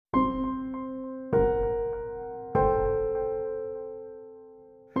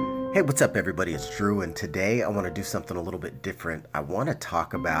Hey, what's up, everybody? It's Drew, and today I want to do something a little bit different. I want to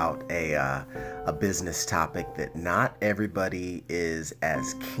talk about a business topic that not everybody is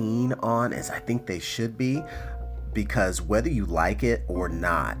as keen on as I think they should be, because whether you like it or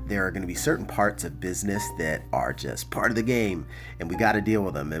not, there are going to be certain parts of business that are just part of the game, and we got to deal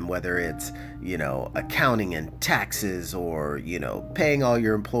with them. And whether it's, accounting and taxes, or, paying all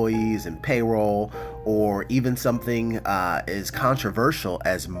your employees and payroll, or even something as controversial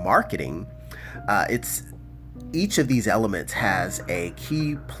as marketing, it's each of these elements has a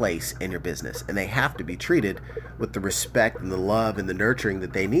key place in your business, and they have to be treated with the respect and the love and the nurturing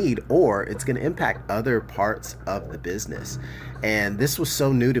that they need, or it's going to impact other parts of the business. And this was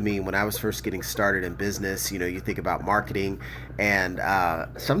so new to me when I was first getting started in business. You think about marketing, and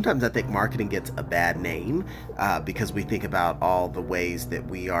sometimes I think marketing gets a bad name because we think about all the ways that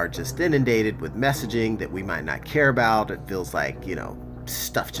we are just inundated with messaging that we might not care about. It feels like,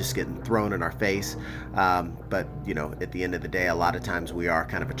 stuff just getting thrown in our face. But at the end of the day, a lot of times we are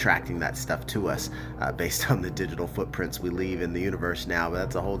kind of attracting that stuff to us based on the digital footprints we leave in the universe now. But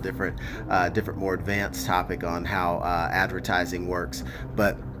that's a whole different, more advanced topic on how advertising works.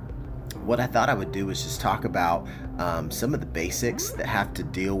 But what I thought I would do is just talk about some of the basics that have to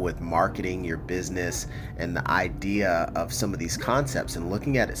deal with marketing your business, and the idea of some of these concepts, and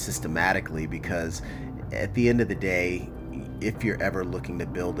looking at it systematically, because at the end of the day, if you're ever looking to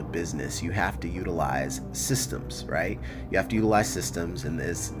build a business, you have to utilize systems, right? You have to utilize systems, and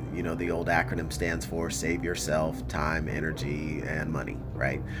this, the old acronym stands for save yourself time, energy, and money,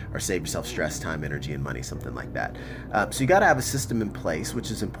 right? Or save yourself stress, time, energy, and money, something like that. So you got to have a system in place, which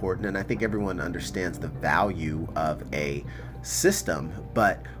is important, and I think everyone understands the value of a system.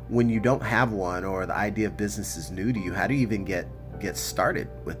 But when you don't have one, or the idea of business is new to you, how do you even get started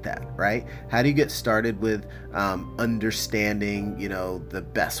with that, right? How do you get started with understanding, the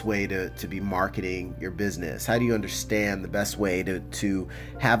best way to be marketing your business? How do you understand the best way to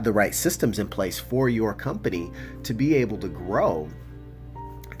have the right systems in place for your company to be able to grow?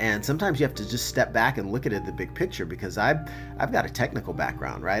 And sometimes you have to just step back and look at it, the big picture, because I've got a technical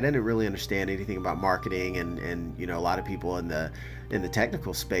background, right? I didn't really understand anything about marketing, and a lot of people in the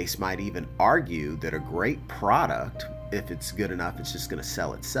technical space might even argue that a great product, if it's good enough, it's just going to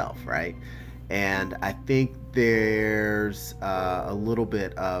sell itself, right? And I think there's a little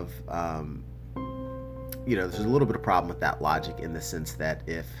bit of there's a little bit of problem with that logic, in the sense that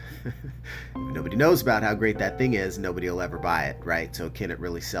if nobody knows about how great that thing is, nobody will ever buy it, right? So can it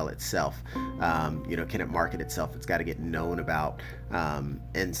really sell itself? Can it market itself? It's got to get known about.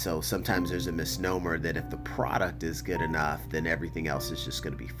 And so sometimes there's a misnomer that if the product is good enough, then everything else is just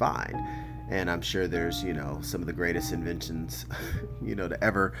going to be fine. And I'm sure there's, some of the greatest inventions, to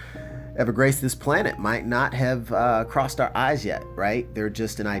ever grace this planet might not have crossed our eyes yet, right? They're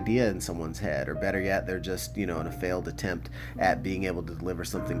just an idea in someone's head, or better yet, they're just, in a failed attempt at being able to deliver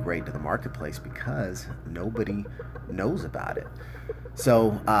something great to the marketplace, because nobody knows about it.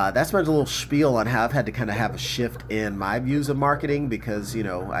 So that's my little spiel on how I've had to kind of have a shift in my views of marketing, because,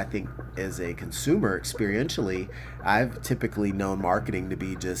 I think as a consumer experientially, I've typically known marketing to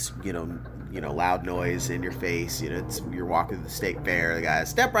be just, loud noise in your face. You're walking to the state fair, the guys,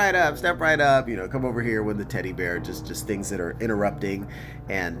 step right up, come over here with the teddy bear, just things that are interrupting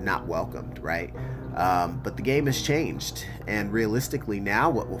and not welcomed, right? But the game has changed, and realistically now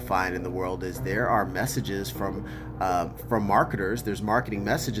what we'll find in the world is there are messages from marketers. There's marketing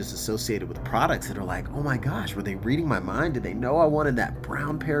messages associated with products that are like, oh my gosh, were they reading my mind? Did they know I wanted that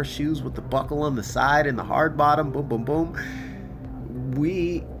brown pair of shoes with the buckle on the side and the hard bottom? Boom, boom, boom.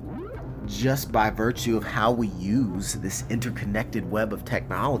 We, just by virtue of how we use this interconnected web of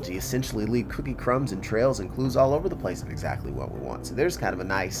technology, essentially leave cookie crumbs and trails and clues all over the place of exactly what we want. So there's kind of a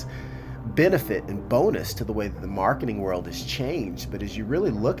nice benefit and bonus to the way that the marketing world has changed. But as you really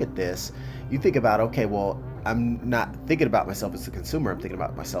look at this, you think about, okay, well, I'm not thinking about myself as the consumer, I'm thinking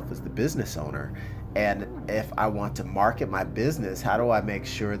about myself as the business owner. And if I want to market my business, how do I make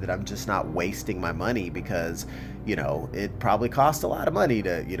sure that I'm just not wasting my money? Because, it probably costs a lot of money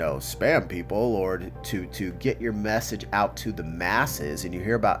to, spam people, or to get your message out to the masses. And you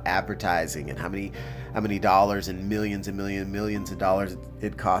hear about advertising and how many dollars and millions of dollars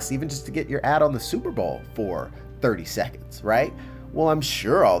it costs even just to get your ad on the Super Bowl for 30 seconds, right? Well, I'm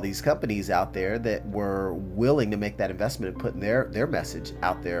sure all these companies out there that were willing to make that investment and putting their message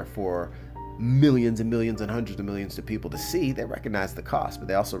out there for millions and millions and hundreds of millions of people to see, they recognize the cost, but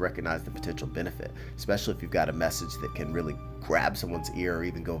they also recognize the potential benefit, especially if you've got a message that can really grab someone's ear or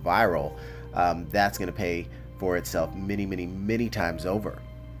even go viral. That's going to pay for itself many, many, many times over.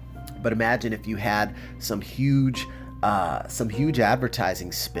 But imagine if you had some huge some huge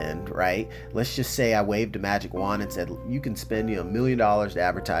advertising spend, right? Let's just say I waved a magic wand and said, you can spend, $1 million to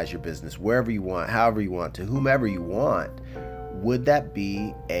advertise your business wherever you want, however you want, to whomever you want. Would that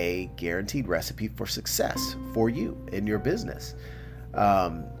be a guaranteed recipe for success for you in your business?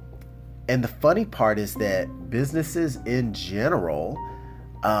 And the funny part is that businesses in general,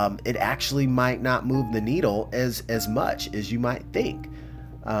 it actually might not move the needle as much as you might think.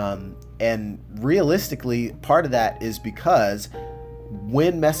 And realistically, part of that is because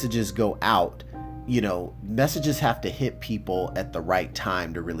when messages go out, messages have to hit people at the right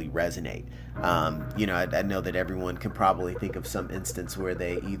time to really resonate. I know that everyone can probably think of some instance where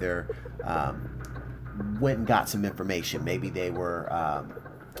they either went and got some information. Maybe they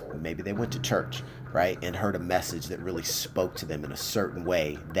went to church, right, and heard a message that really spoke to them in a certain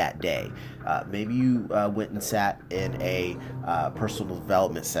way that day. Maybe you went and sat in a personal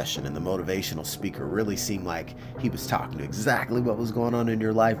development session, and the motivational speaker really seemed like he was talking to exactly what was going on in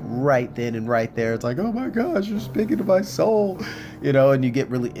your life right then and right there. It's like, oh my gosh, you're speaking to my soul, and you get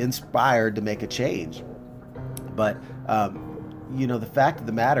really inspired to make a change. But, the fact of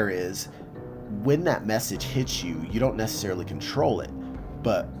the matter is, when that message hits you, you don't necessarily control it.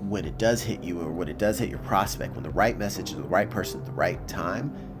 But when it does hit you, or when it does hit your prospect, when the right message is the right person at the right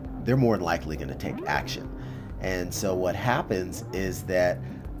time, they're more than likely going to take action. And so what happens is that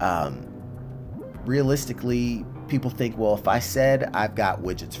realistically, people think, well, if I said I've got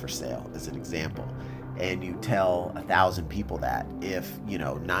widgets for sale, as an example, and you tell 1,000 people that, if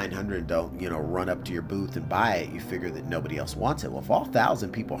 900 don't run up to your booth and buy it, you figure that nobody else wants it. Well, if all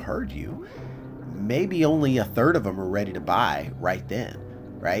 1,000 people heard you, maybe only a third of them are ready to buy right then.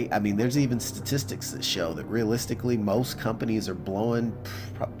 Right? I mean, there's even statistics that show that realistically, most companies are blowing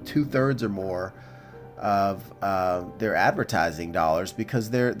 2/3 or more of their advertising dollars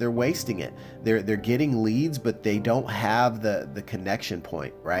because they're wasting it. They're getting leads, but they don't have the connection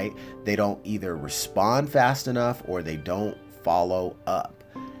point, right? They don't either respond fast enough or they don't follow up.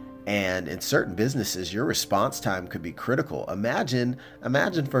 And in certain businesses, your response time could be critical. Imagine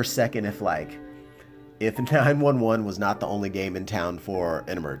for a second if 911 was not the only game in town for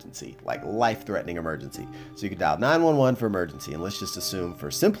an emergency, like life-threatening emergency. So you could dial 911 for emergency, and let's just assume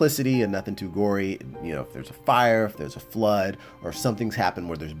for simplicity and nothing too gory, if there's a fire, if there's a flood, or if something's happened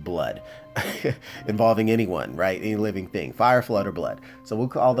where there's blood involving anyone, right? Any living thing, fire, flood, or blood. So we'll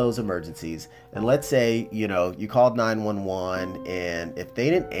call those emergencies. And let's say, you called 911, and if they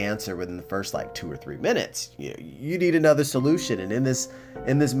didn't answer within the first 2 or 3 minutes, you need another solution. And in this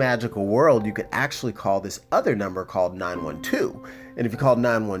magical world, you could actually call this other number called 912. And if you called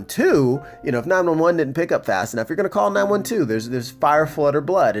 912, if 911 didn't pick up fast enough, you're going to call 912. There's fire, flood, or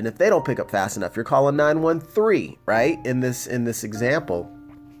blood. And if they don't pick up fast enough, you're calling 913, right? In this example.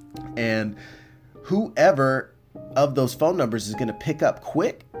 And whoever of those phone numbers is going to pick up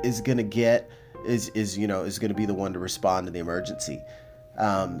quick is going to be the one to respond to the emergency.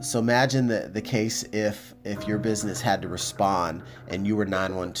 So imagine the case if your business had to respond and you were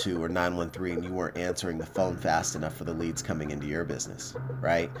 912 or 913 and you weren't answering the phone fast enough for the leads coming into your business,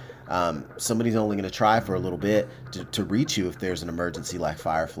 right? Somebody's only going to try for a little bit to reach you if there's an emergency like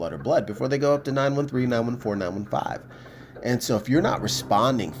fire, flood, or blood before they go up to 913, 914, 915. And so if you're not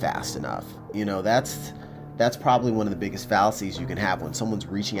responding fast enough, that's probably one of the biggest fallacies you can have when someone's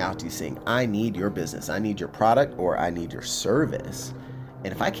reaching out to you saying, I need your business, I need your product, or I need your service.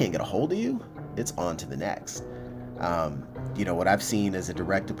 And if I can't get a hold of you, it's on to the next. What I've seen as a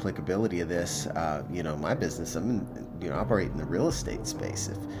direct applicability of this, my business, I'm operate in the real estate space.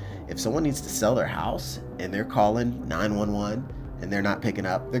 If someone needs to sell their house and they're calling 911 and they're not picking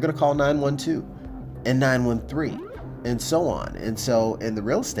up, they're going to call 912 and 913. And so on. And so in the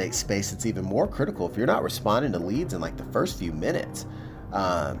real estate space, it's even more critical. If you're not responding to leads in the first few minutes,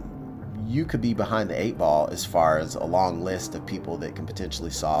 you could be behind the 8 ball as far as a long list of people that can potentially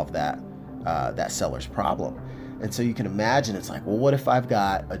solve that seller's problem. And so you can imagine it's like, well, what if I've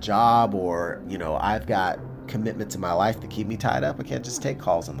got a job or, I've got commitments in my life that keep me tied up? I can't just take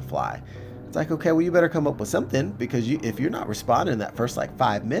calls on the fly. It's like, okay, well, you better come up with something, because if you're not responding in that first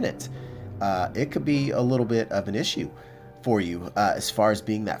 5 minutes, it could be a little bit of an issue for you as far as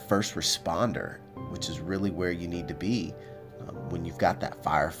being that first responder, which is really where you need to be when you've got that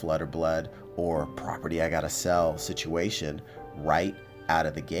fire, flood, or blood, or property I gotta sell situation right out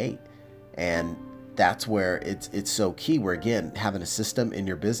of the gate. And that's where it's so key, where again, having a system in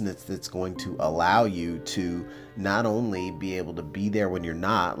your business that's going to allow you to not only be able to be there when you're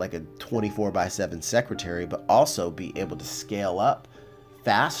not, like a 24/7 secretary, but also be able to scale up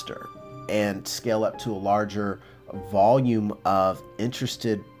faster and scale up to a larger volume of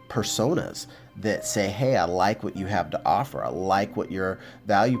interested personas that say, hey, I like what you have to offer. I like what your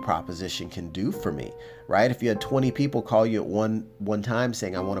value proposition can do for me, right? If you had 20 people call you at one time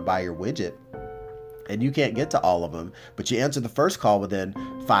saying, I want to buy your widget, and you can't get to all of them, but you answer the first call within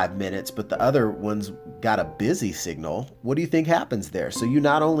 5 minutes, but the other ones got a busy signal, what do you think happens there? So you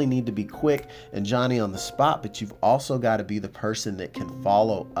not only need to be quick and Johnny on the spot, but you've also got to be the person that can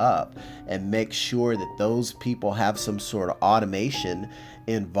follow up and make sure that those people have some sort of automation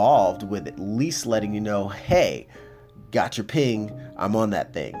involved with at least letting you know, hey, got your ping, I'm on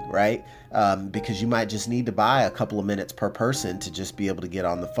that thing, right? Because you might just need to buy a couple of minutes per person to just be able to get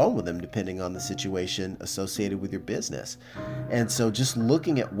on the phone with them, depending on the situation associated with your business. And so just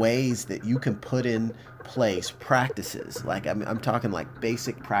looking at ways that you can put in place practices, like I'm talking like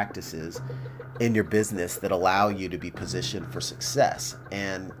basic practices in your business that allow you to be positioned for success.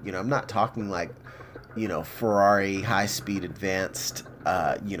 And, I'm not talking like, Ferrari high-speed advanced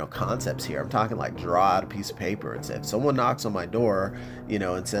concepts here. I'm talking like draw out a piece of paper and say, if someone knocks on my door,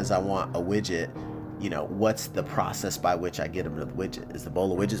 and says I want a widget, what's the process by which I get them to the widget? Is the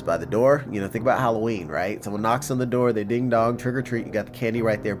bowl of widgets by the door? Think about Halloween, right? Someone knocks on the door, they ding dong, trick or treat, you got the candy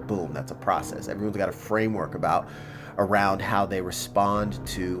right there, boom, that's a process. Everyone's got a framework around how they respond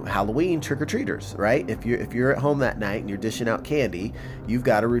to Halloween trick-or-treaters, right? If you're at home that night and you're dishing out candy, you've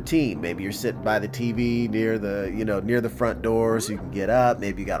got a routine. Maybe you're sitting by the TV near the front door so you can get up.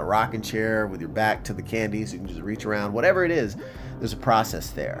 Maybe you got a rocking chair with your back to the candy so you can just reach around. Whatever it is, there's a process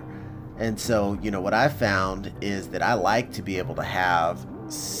there. And so, what I've found is that I like to be able to have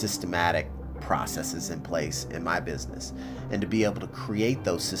systematic processes in place in my business, and to be able to create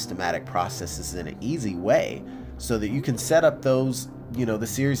those systematic processes in an easy way, so that you can set up those, the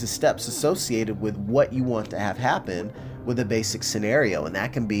series of steps associated with what you want to have happen with a basic scenario. And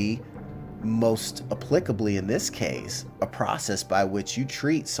that can be, most applicably in this case, a process by which you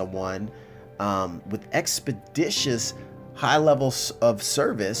treat someone with expeditious high levels of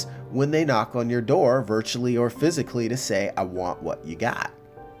service when they knock on your door, virtually or physically, to say, I want what you got.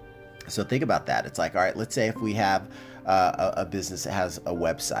 So think about that. It's like, all right, let's say if we have a business that has a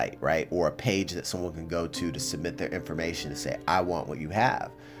website, right? Or a page that someone can go to submit their information to say, I want what you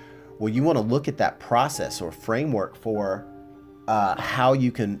have. Well, you want to look at that process or framework for how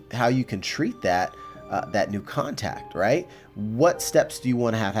you can treat that new contact, right? What steps do you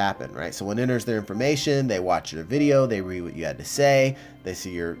want to have happen, right? Someone enters their information, they watch your video, they read what you had to say, they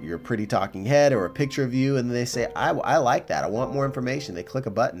see your pretty talking head or a picture of you, and they say, I like that, I want more information. They click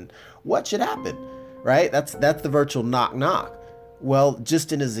a button. What should happen, right? That's the virtual knock knock. Well,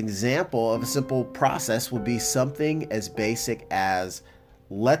 just in as an example of a simple process would be something as basic as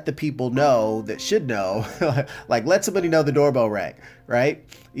let the people know that should know, like let somebody know the doorbell rang, right?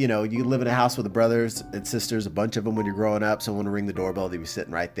 You live in a house with the brothers and sisters, a bunch of them when you're growing up. Someone will ring the doorbell, they'll be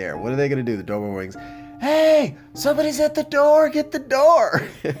sitting right there. What are they going to do? The doorbell rings. Hey, somebody's at the door, get the door.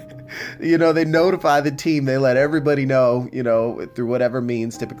 They notify the team. They let everybody know, through whatever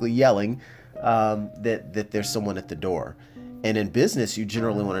means, typically yelling, that there's someone at the door. And in business, you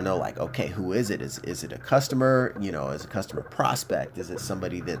generally want to know, like, okay, who is it? Is it a customer? Is a customer prospect? Is it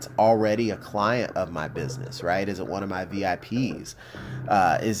somebody that's already a client of my business, right? Is it one of my VIPs?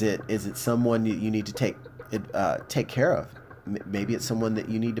 Is it someone you need to take care of? Maybe it's someone that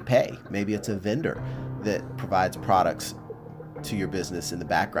you need to pay. Maybe it's a vendor that provides products to your business in the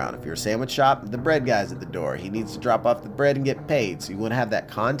background. If you're a sandwich shop, the bread guy's at the door. He needs to drop off the bread and get paid. So you want to have that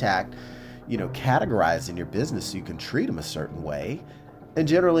contact categorized in your business so you can treat them a certain way. And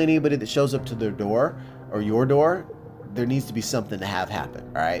generally anybody that shows up to their door or your door, there needs to be something to have happen.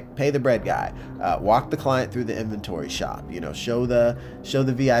 All right. Pay the bread guy, walk the client through the inventory shop, show the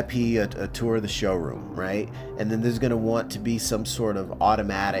VIP a tour of the showroom. Right. And then there's going to want to be some sort of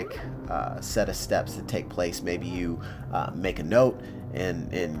automatic set of steps that take place. Maybe you make a note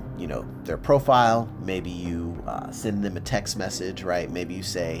in their profile. Maybe you send them a text message, right? Maybe you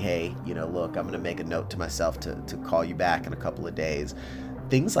say, hey, look, I'm going to make a note to myself to call you back in a couple of days.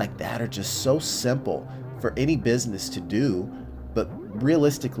 Things like that are just so simple for any business to do, but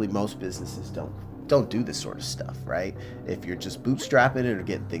realistically, most businesses don't do this sort of stuff, right? If you're just bootstrapping it or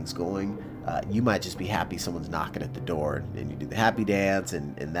getting things going, you might just be happy someone's knocking at the door and you do the happy dance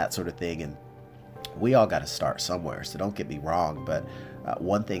and that sort of thing. And we all got to start somewhere, so don't get me wrong. But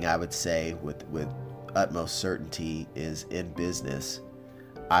one thing I would say with utmost certainty is in business,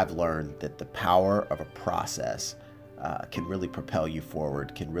 I've learned that the power of a process can really propel you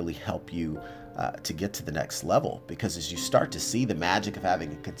forward, can really help you to get to the next level. Because as you start to see the magic of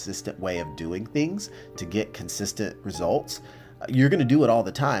having a consistent way of doing things to get consistent results, you're going to do it all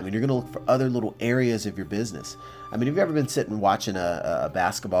the time, and you're going to look for other little areas of your business. I mean, have you ever been sitting watching a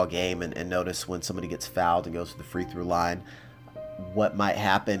basketball game and notice when somebody gets fouled and goes to the free throw line, what might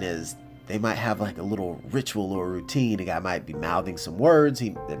happen is they might have like a little ritual or routine. A guy might be mouthing some words.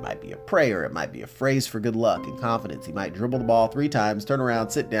 It might be a prayer. It might be a phrase for good luck and confidence. He might dribble the ball 3 times, turn around,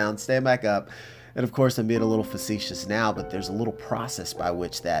 sit down, stand back up. And of course, I'm being a little facetious now, but there's a little process by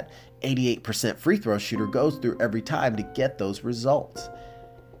which that 88% free throw shooter goes through every time to get those results.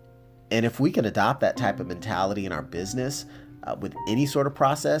 And if we can adopt that type of mentality in our business, with any sort of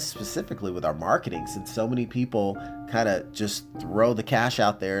process, specifically with our marketing, since so many people kind of just throw the cash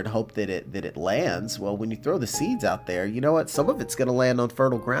out there and hope that it lands. Well, when you throw the seeds out there, you know what? Some of it's going to land on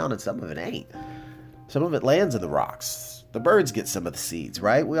fertile ground and some of it ain't. Some of it lands in the rocks. The birds get some of the seeds,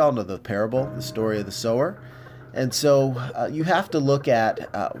 right? We all know the parable, the story of the sower. And so you have to look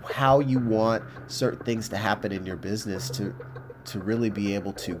at how you want certain things to happen in your business to really be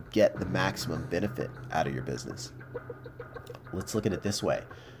able to get the maximum benefit out of your business. Let's look at it this way.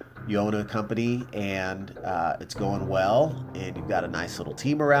 You own a company and it's going well, and you've got a nice little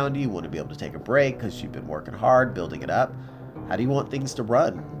team around you. You want to be able to take a break because you've been working hard building it up. How do you want things to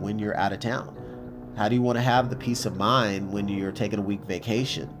run when you're out of town? How do you want to have the peace of mind when you're taking a week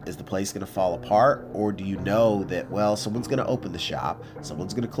vacation? Is the place going to fall apart, or do you know that, well, someone's going to open the shop,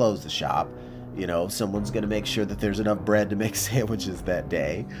 someone's going to close the shop, someone's going to make sure that there's enough bread to make sandwiches that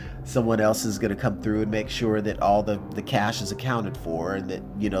day. Someone else is going to come through and make sure that all the cash is accounted for and that,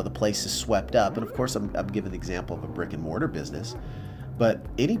 the place is swept up. And of course, I'm giving the example of a brick and mortar business, but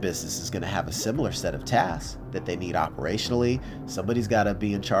any business is going to have a similar set of tasks that they need operationally. Somebody's got to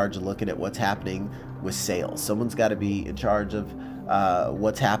be in charge of looking at what's happening with sales. Someone's got to be in charge of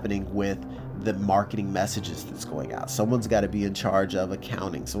what's happening with the marketing messages that's going out. Someone's got to be in charge of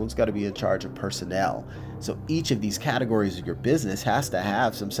accounting. Someone's got to be in charge of personnel. So each of these categories of your business has to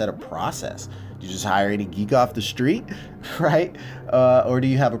have some set of process. Do you just hire any geek off the street, right? Or do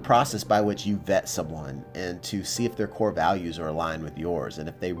you have a process by which you vet someone and to see if their core values are aligned with yours, and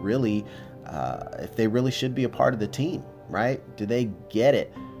if they really should be a part of the team, right? Do they get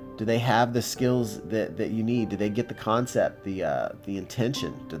it? Do they have the skills that you need? Do they get the concept, the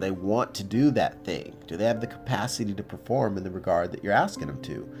intention? Do they want to do that thing? Do they have the capacity to perform in the regard that you're asking them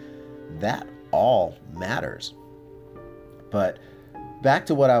to? That all matters. But back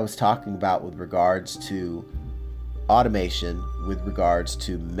to what I was talking about with regards to automation, with regards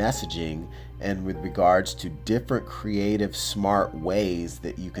to messaging, and with regards to different creative, smart ways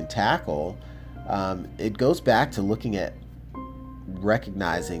that you can tackle, it goes back to looking at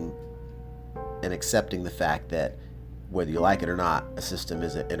recognizing and accepting the fact that whether you like it or not, a system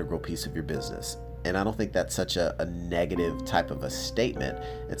is an integral piece of your business. And I don't think that's such a negative type of a statement.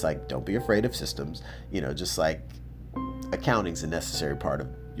 It's like, don't be afraid of systems. Just like accounting's a necessary part of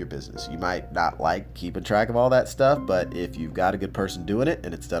your business. You might not like keeping track of all that stuff, but if you've got a good person doing it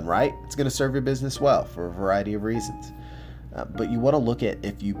and it's done right, it's going to serve your business well for a variety of reasons. But you want to look at,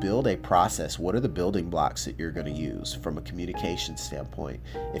 if you build a process, what are the building blocks that you're going to use from a communication standpoint?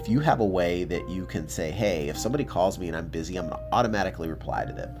 If you have a way that you can say, hey, if somebody calls me and I'm busy, I'm going to automatically reply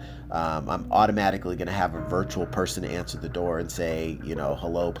to them. I'm automatically going to have a virtual person answer the door and say,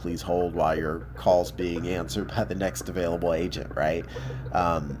 hello, please hold while your call's being answered by the next available agent, right?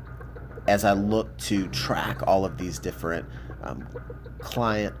 As I look to track all of these different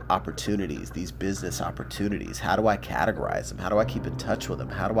client opportunities, these business opportunities, how do I categorize them? How do I keep in touch with them?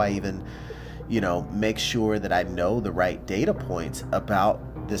 How do I even, make sure that I know the right data points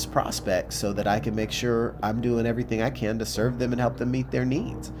about this prospect so that I can make sure I'm doing everything I can to serve them and help them meet their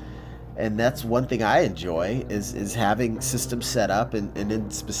needs? And that's one thing I enjoy is having systems set up and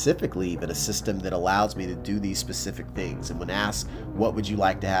then specifically even a system that allows me to do these specific things. And when asked, what would you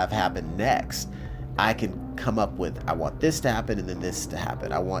like to have happen next? I can come up with, I want this to happen and then this to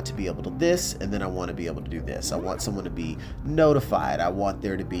happen. I want to be able to this, and then I want to be able to do this. I want someone to be notified. I want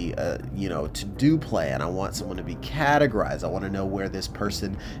there to be a, to-do plan. I want someone to be categorized. I want to know where this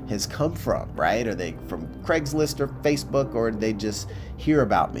person has come from, right? Are they from Craigslist or Facebook, or did they just hear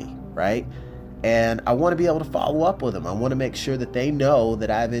about me, right? And I want to be able to follow up with them. I want to make sure that they know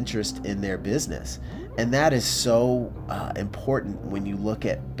that I have interest in their business. And that is so important when you look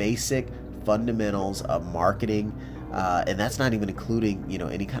at basic fundamentals of marketing, and that's not even including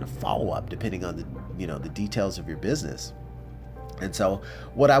any kind of follow-up depending on the details of your business. And so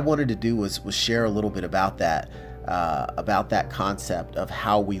what I wanted to do was share a little bit about that concept of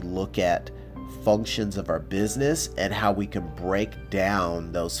how we look at functions of our business and how we can break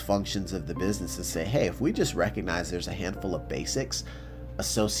down those functions of the business and say, hey, if we just recognize there's a handful of basics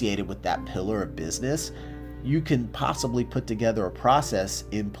associated with that pillar of business, you can possibly put together a process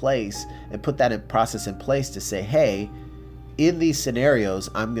in place and put that process in place to say, hey, in these scenarios,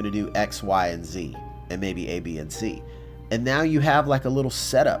 I'm going to do X, Y, and Z, and maybe A, B, and C. And now you have like a little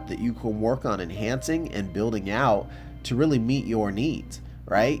setup that you can work on enhancing and building out to really meet your needs,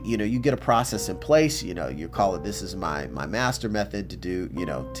 right? You get a process in place, you call it, this is my master method to do,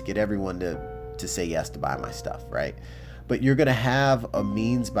 to get everyone to say yes to buy my stuff, right? But you're going to have a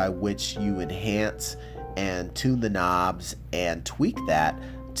means by which you enhance and tune the knobs and tweak that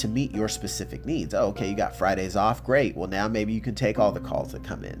to meet your specific needs. Oh, okay, you got Fridays off, great. Well, now maybe you can take all the calls that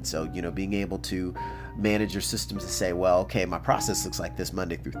come in. So, being able to manage your systems to say, well, okay, my process looks like this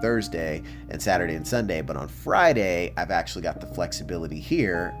Monday through Thursday and Saturday and Sunday, but on Friday, I've actually got the flexibility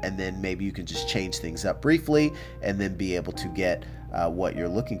here. And then maybe you can just change things up briefly and then be able to get what you're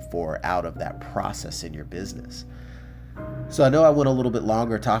looking for out of that process in your business. So I know I went a little bit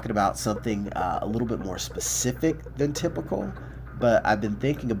longer talking about something a little bit more specific than typical, but I've been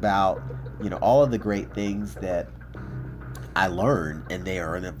thinking about, all of the great things that I learned, and they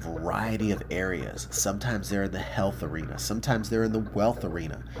are in a variety of areas. Sometimes they're in the health arena. Sometimes they're in the wealth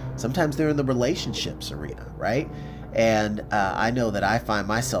arena. Sometimes they're in the relationships arena, right? And I know that I find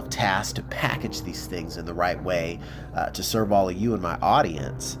myself tasked to package these things in the right way to serve all of you in my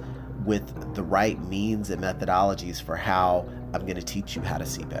audience with the right means and methodologies for how I'm going to teach you how to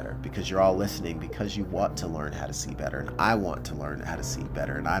see better, because you're all listening because you want to learn how to see better, and I want to learn how to see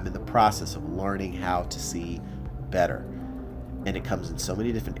better, and I'm in the process of learning how to see better. And it comes in so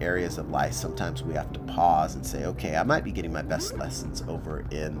many different areas of life. Sometimes we have to pause and say, okay, I might be getting my best lessons over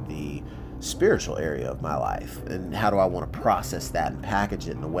in the spiritual area of my life, and how do I want to process that and package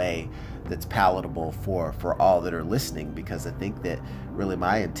it in a way that's palatable for all that are listening? Because I think that really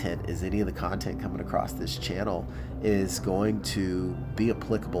my intent is any of the content coming across this channel is going to be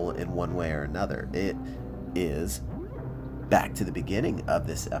applicable in one way or another. It is, back to the beginning of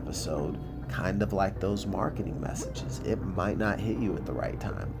this episode, kind of like those marketing messages. It might not hit you at the right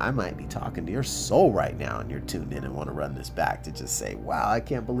time. I might be talking to your soul right now and you're tuned in and want to run this back to just say, wow, I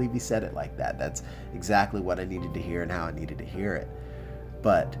can't believe he said it like that. That's exactly what I needed to hear and how I needed to hear it.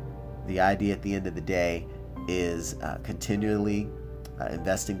 But the idea at the end of the day is continually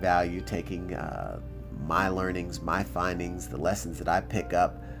investing value, taking my learnings, my findings, the lessons that I pick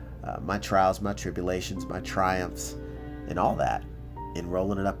up, my trials, my tribulations, my triumphs, and all that, and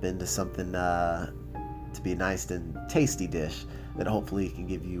rolling it up into something to be a nice and tasty dish that hopefully can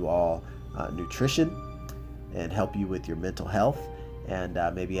give you all nutrition and help you with your mental health, and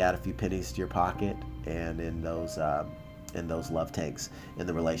maybe add a few pennies to your pocket, and in those love tanks in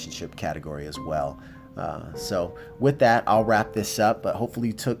the relationship category as well. So with that, I'll wrap this up, but hopefully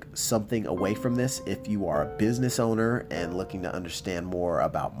you took something away from this. If you are a business owner and looking to understand more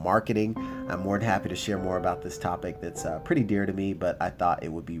about marketing, I'm more than happy to share more about this topic that's pretty dear to me, but I thought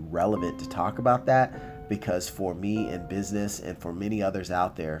it would be relevant to talk about that, because for me in business and for many others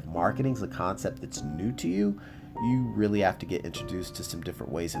out there, if marketing's a concept that's new to you, you really have to get introduced to some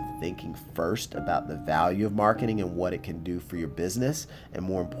different ways of thinking first about the value of marketing and what it can do for your business, and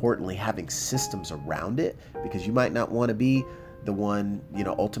more importantly, having systems around it, because you might not want to be the one,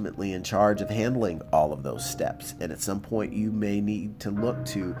 ultimately in charge of handling all of those steps. And at some point you may need to look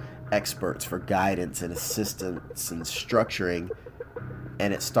to experts for guidance and assistance and structuring.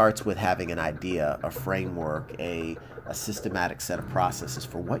 And it starts with having an idea, a framework, a systematic set of processes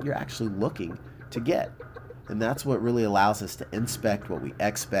for what you're actually looking to get. And that's what really allows us to inspect what we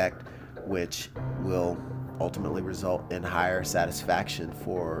expect, which will ultimately result in higher satisfaction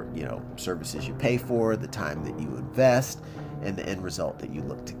for, services you pay for, the time that you invest, and the end result that you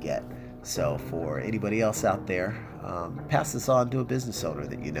look to get. So for anybody else out there, pass this on to a business owner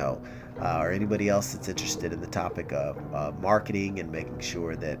that you know, or anybody else that's interested in the topic of marketing and making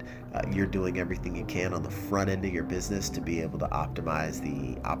sure that you're doing everything you can on the front end of your business to be able to optimize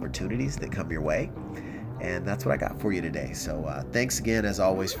the opportunities that come your way. And that's what I got for you today. So thanks again, as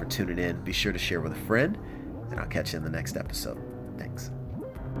always, for tuning in. Be sure to share with a friend, and I'll catch you in the next episode. Thanks.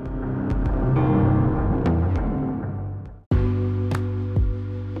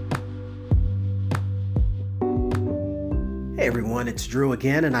 Hey everyone, it's Drew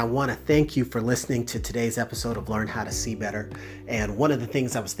again, and I want to thank you for listening to today's episode of Learn How to See Better. And one of the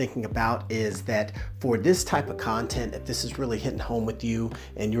things I was thinking about is that for this type of content, if this is really hitting home with you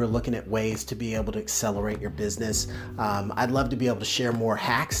and you're looking at ways to be able to accelerate your business, I'd love to be able to share more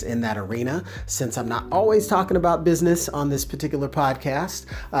hacks in that arena. Since I'm not always talking about business on this particular podcast,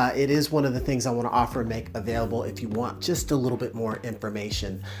 it is one of the things I want to offer and make available if you want just a little bit more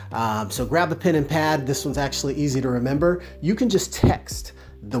information. So grab a pen and pad. This one's actually easy to remember. You can just text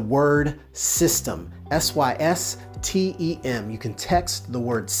the word system, SYSTEM. You can text the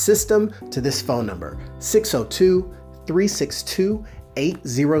word system to this phone number,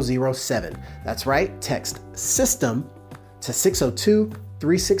 602-362-8007. That's right, text system to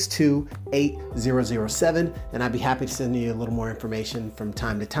 602-362-8007, and I'd be happy to send you a little more information from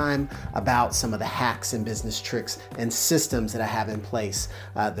time to time about some of the hacks and business tricks and systems that I have in place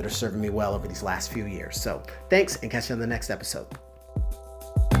that are serving me well over these last few years. So thanks, and catch you on the next episode.